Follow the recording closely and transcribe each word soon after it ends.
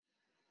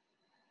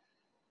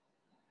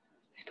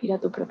Respira a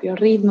tu propio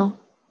ritmo.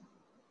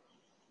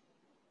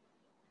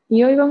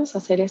 Y hoy vamos a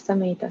hacer esta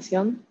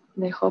meditación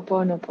de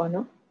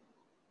Ho'oponopono,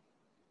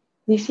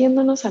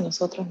 diciéndonos a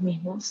nosotros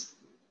mismos,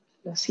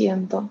 lo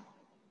siento,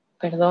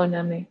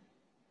 perdóname,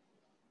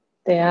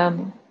 te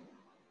amo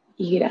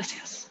y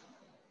gracias.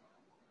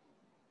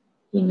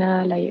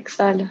 Inhala y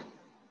exhala.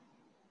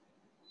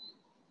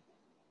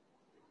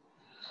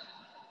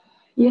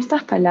 Y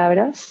estas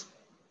palabras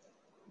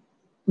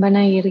van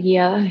a ir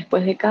guiadas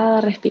después de cada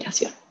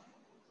respiración.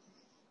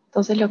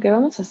 Entonces lo que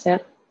vamos a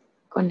hacer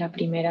con la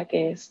primera,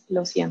 que es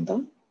lo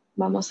siento,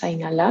 vamos a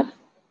inhalar.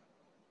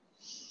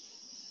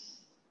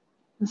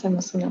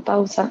 Hacemos una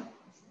pausa,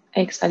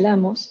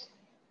 exhalamos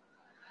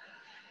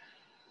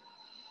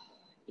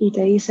y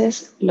te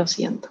dices lo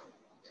siento.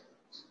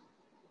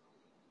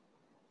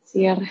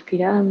 Sigue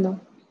respirando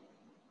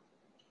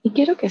y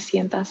quiero que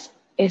sientas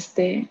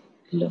este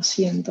lo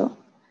siento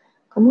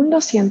como un lo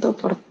siento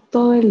por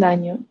todo el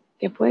daño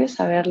que puedes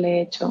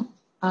haberle hecho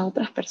a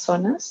otras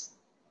personas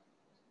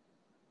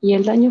y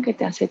el daño que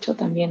te has hecho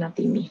también a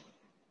ti mismo.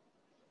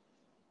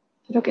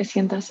 Quiero que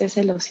sientas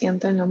ese lo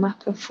siento en lo más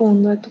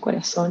profundo de tu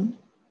corazón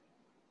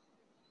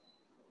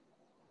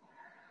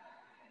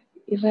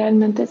y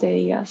realmente te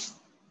digas,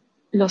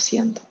 lo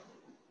siento.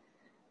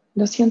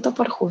 Lo siento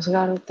por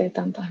juzgarte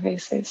tantas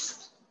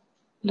veces.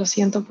 Lo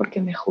siento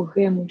porque me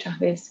juzgué muchas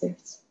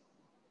veces.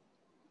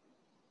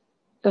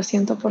 Lo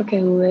siento porque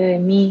dudé de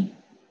mí.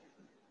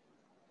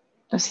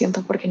 Lo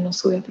siento porque no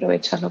supe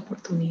aprovechar la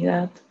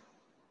oportunidad.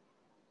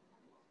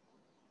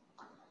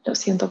 Lo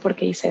siento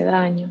porque hice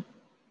daño.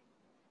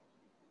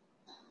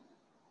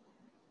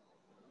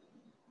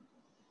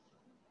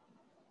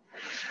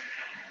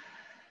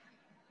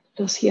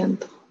 Lo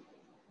siento.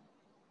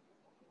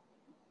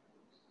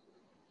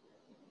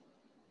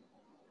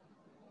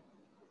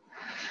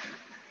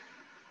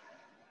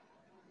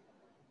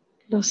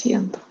 Lo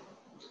siento.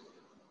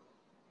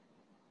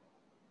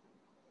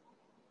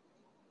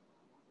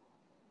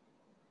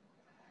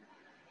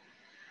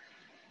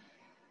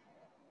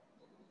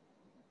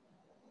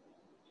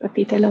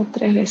 Repítelo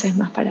 3 veces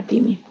más para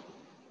ti mismo.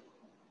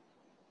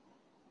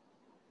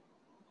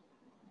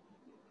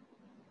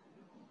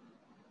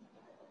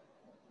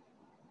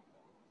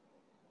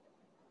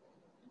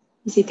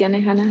 Y si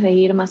tienes ganas de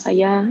ir más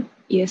allá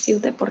y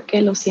decirte por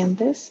qué lo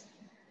sientes,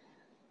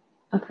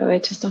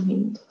 aprovecha estos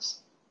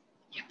minutos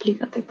y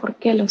explícate por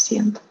qué lo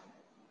siento.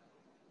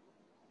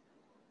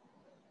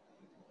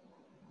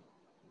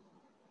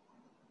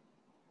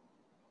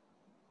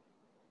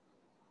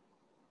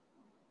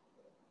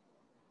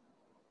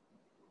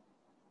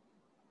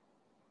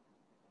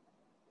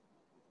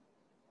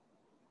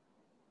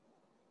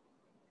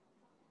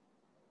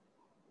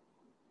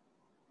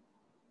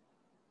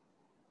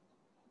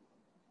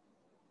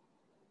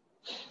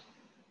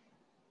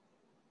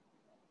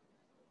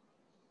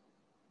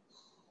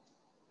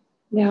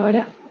 Y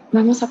ahora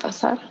vamos a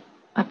pasar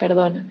a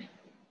perdóname.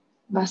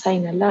 Vas a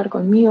inhalar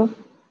conmigo,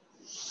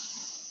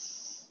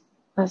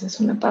 haces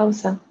una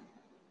pausa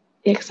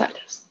y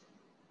exhalas.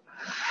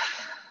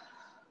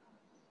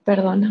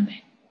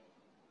 Perdóname.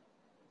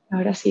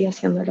 Ahora sigue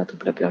haciéndolo a tu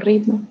propio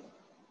ritmo.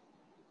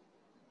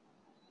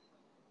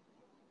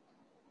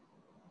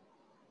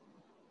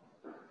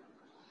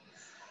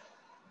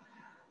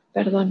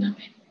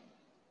 Perdóname.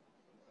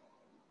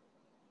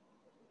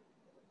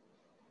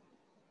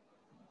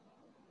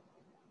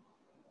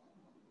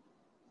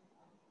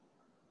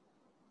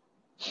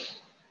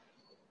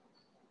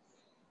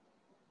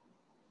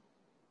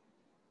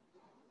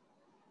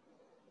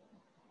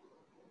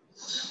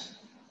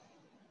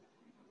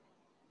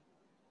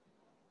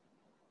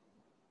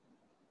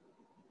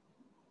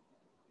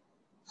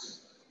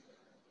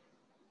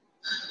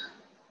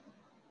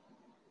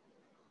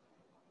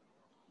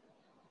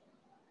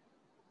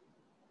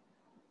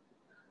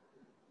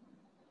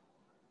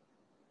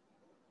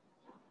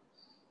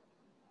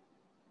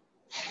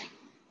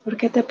 ¿Por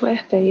qué te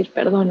puedes pedir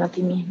perdón a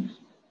ti mismo?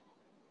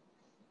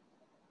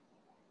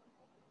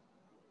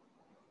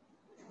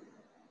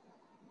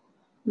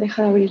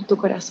 Deja de abrir tu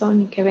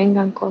corazón y que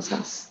vengan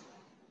cosas.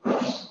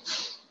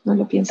 No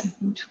lo pienses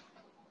mucho.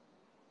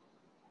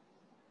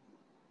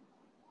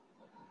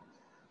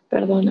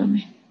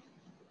 Perdóname.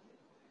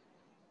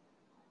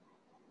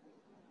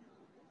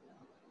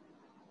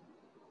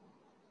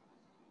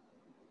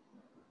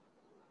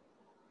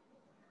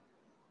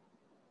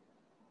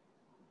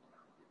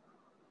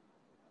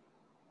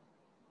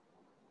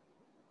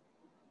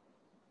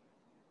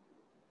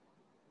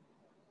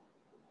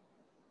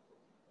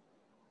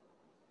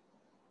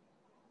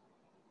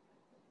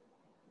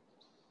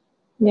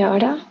 Y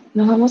ahora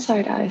nos vamos a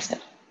agradecer.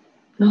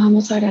 Nos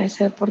vamos a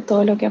agradecer por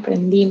todo lo que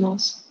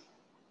aprendimos.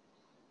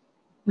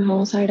 Nos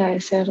vamos a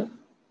agradecer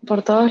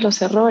por todos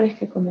los errores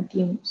que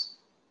cometimos.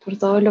 Por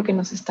todo lo que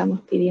nos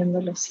estamos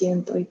pidiendo, lo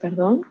siento y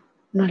perdón,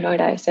 nos lo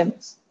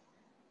agradecemos.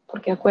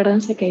 Porque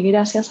acuérdense que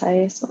gracias a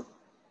eso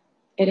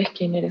eres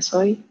quien eres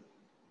hoy.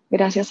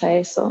 Gracias a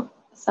eso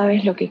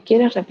sabes lo que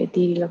quieres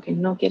repetir y lo que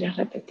no quieres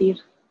repetir.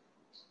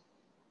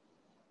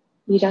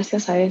 Y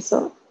gracias a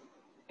eso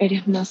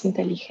eres más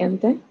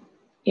inteligente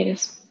y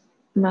eres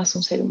más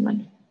un ser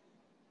humano.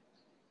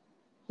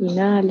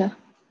 Inhala,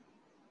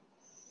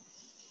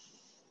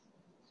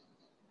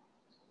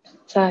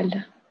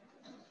 exhala.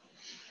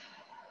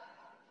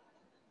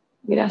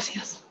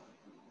 Gracias.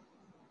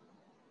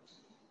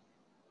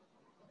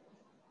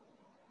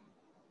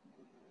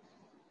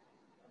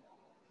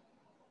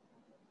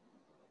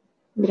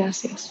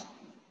 Gracias.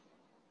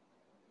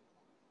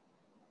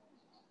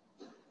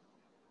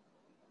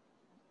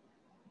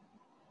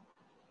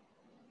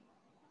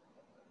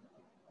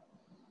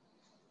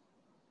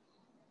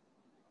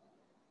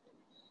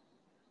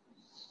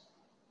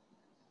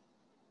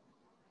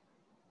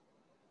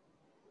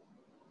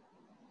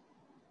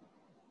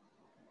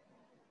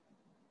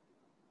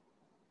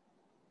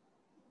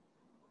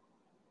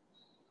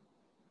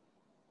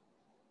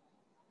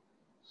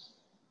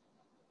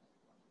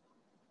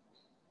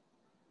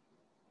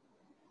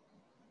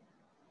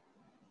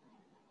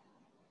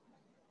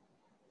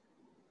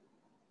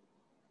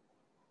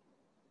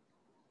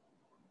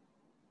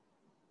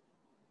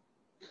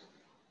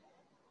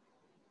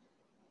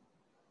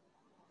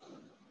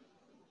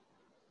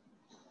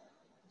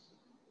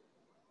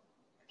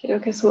 Quiero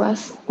que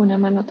subas una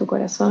mano a tu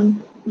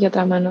corazón y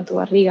otra mano a tu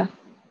barriga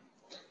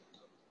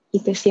y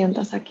te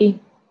sientas aquí.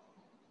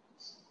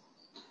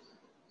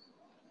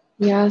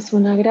 Y haz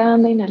una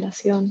grande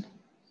inhalación.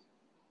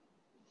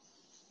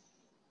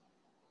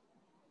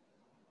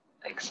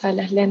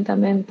 Exhalas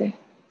lentamente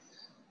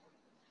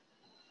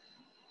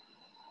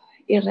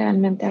y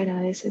realmente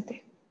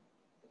agradécete.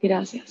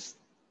 Gracias.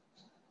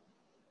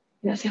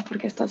 Gracias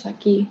porque estás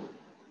aquí.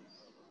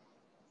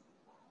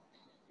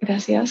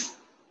 Gracias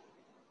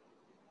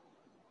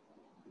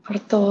por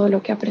todo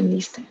lo que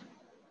aprendiste.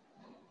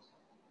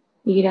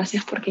 Y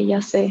gracias porque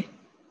ya sé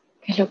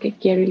qué es lo que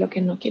quiero y lo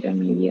que no quiero en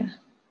mi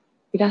vida.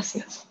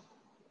 Gracias.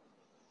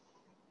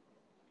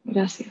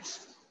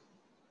 Gracias.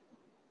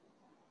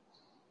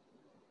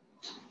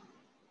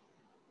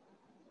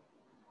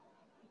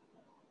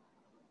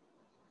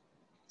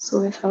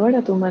 Subes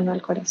ahora tu mano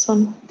al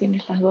corazón.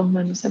 Tienes las dos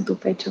manos en tu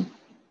pecho.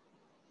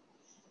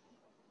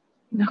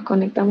 Nos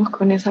conectamos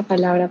con esa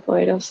palabra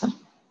poderosa.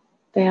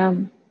 Te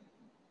amo.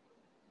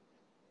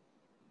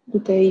 Y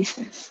te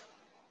dices,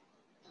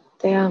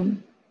 te amo.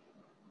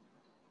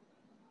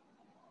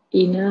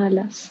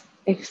 Inhalas,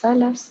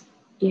 exhalas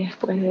y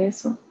después de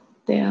eso,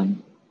 te amo.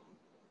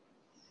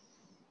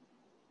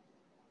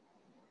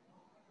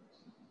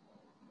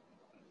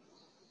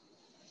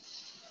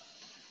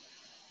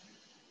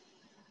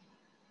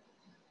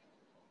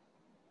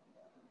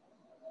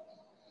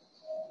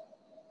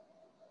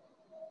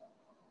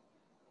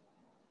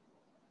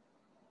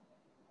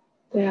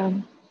 Te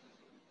amo.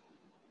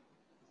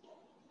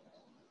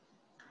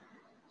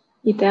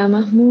 Y te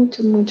amas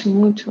mucho, mucho,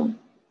 mucho,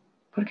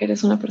 porque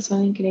eres una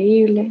persona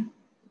increíble.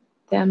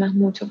 Te amas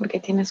mucho porque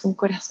tienes un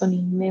corazón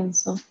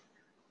inmenso.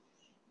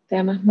 Te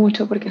amas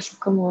mucho porque así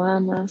como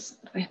amas,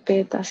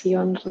 respetas y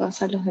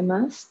honras a los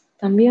demás,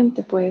 también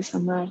te puedes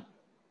amar,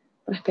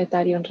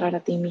 respetar y honrar a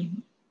ti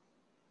mismo.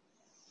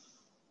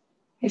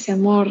 Ese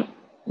amor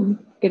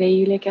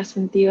increíble que has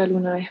sentido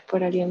alguna vez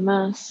por alguien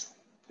más,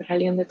 por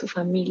alguien de tu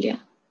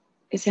familia,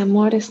 ese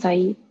amor está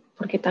ahí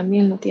porque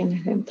también lo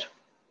tienes dentro.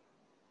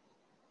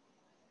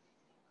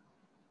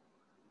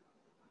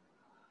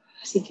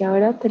 Así que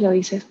ahora te lo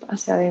dices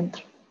hacia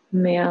adentro.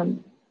 Me amo.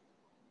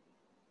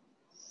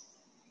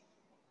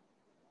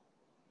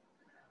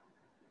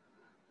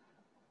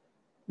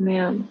 Me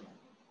amo.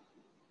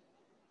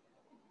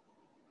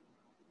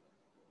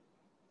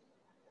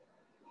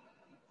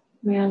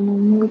 Me amo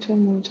mucho,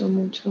 mucho,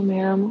 mucho.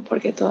 Me amo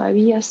porque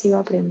todavía sigo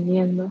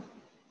aprendiendo.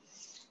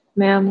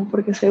 Me amo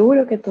porque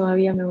seguro que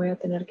todavía me voy a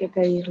tener que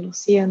pedir lo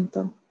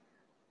siento.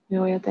 Me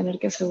voy a tener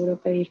que seguro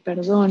pedir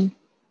perdón.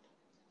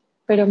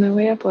 Pero me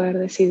voy a poder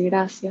decir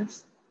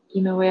gracias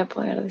y me voy a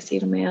poder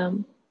decir me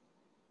amo.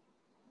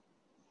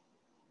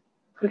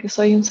 Porque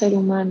soy un ser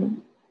humano.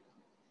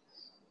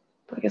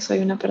 Porque soy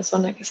una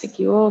persona que se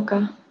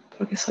equivoca.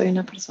 Porque soy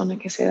una persona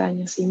que se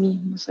daña a sí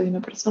mismo. Soy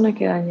una persona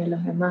que daña a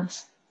los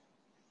demás.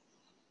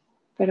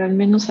 Pero al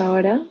menos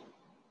ahora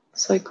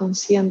soy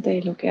consciente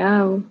de lo que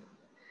hago.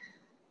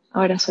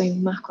 Ahora soy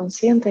más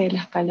consciente de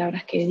las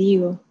palabras que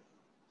digo.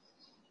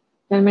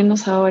 Y al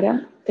menos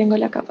ahora tengo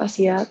la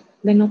capacidad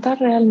de notar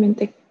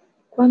realmente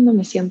cuándo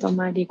me siento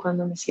mal y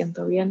cuándo me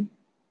siento bien.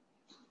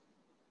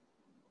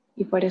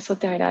 Y por eso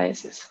te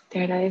agradeces. Te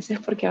agradeces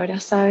porque ahora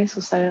sabes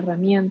usar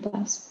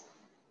herramientas.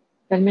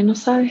 Y al menos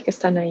sabes que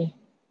están ahí.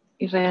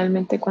 Y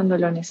realmente cuando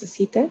lo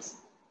necesites,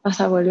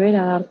 vas a volver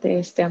a darte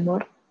este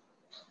amor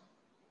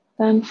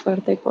tan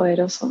fuerte y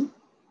poderoso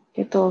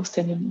que todos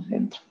tenemos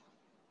dentro.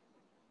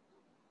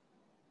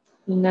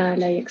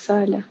 Inhala y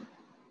exhala.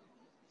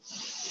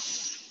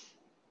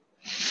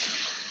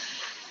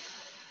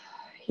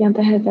 Y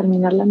antes de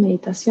terminar la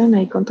meditación,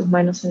 ahí con tus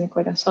manos en el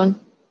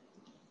corazón,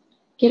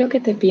 quiero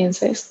que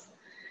pienses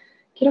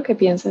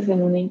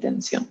en una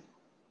intención,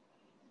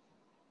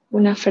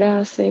 una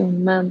frase,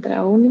 un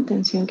mantra o una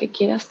intención que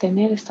quieras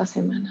tener esta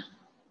semana.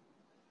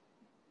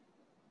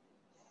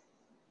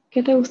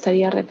 ¿Qué te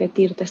gustaría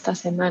repetirte esta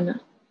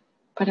semana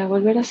para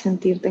volver a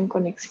sentirte en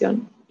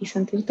conexión y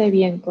sentirte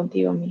bien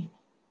contigo mismo?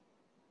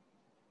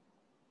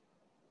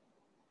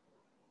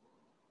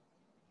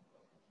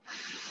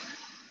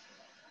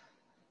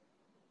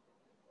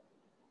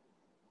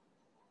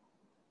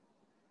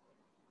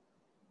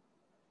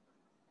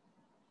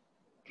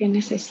 ¿Qué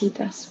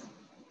necesitas?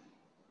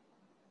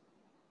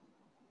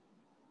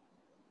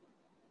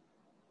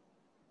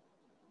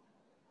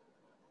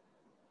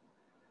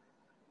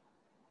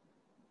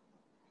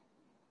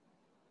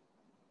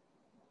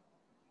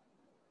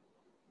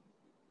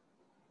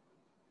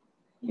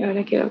 Y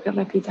ahora quiero que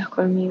repitas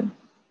conmigo.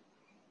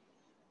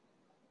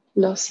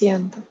 Lo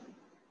siento,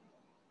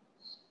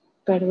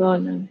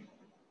 perdóname,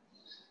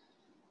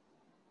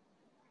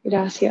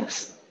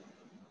 gracias,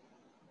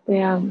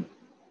 te amo.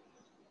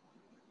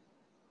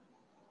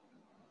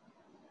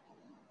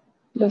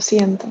 Lo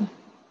siento,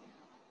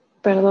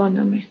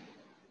 perdóname,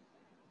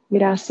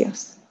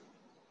 gracias,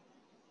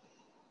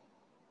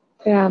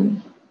 te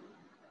amo.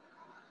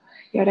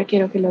 Y ahora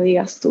quiero que lo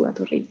digas tú a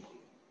tu ritmo.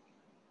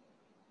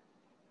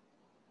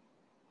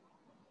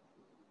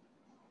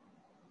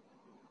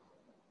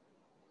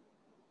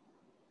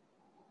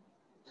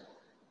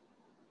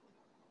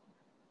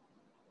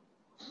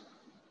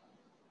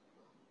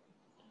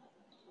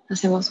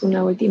 Hacemos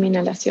una última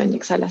inhalación y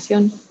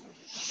exhalación.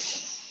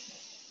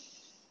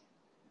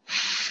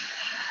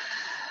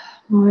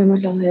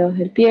 Movemos los dedos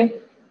del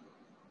pie,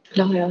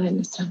 los dedos de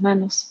nuestras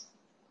manos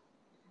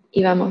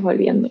y vamos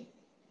volviendo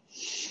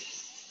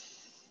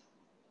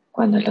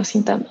cuando lo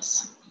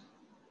sintamos.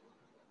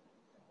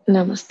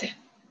 Namaste.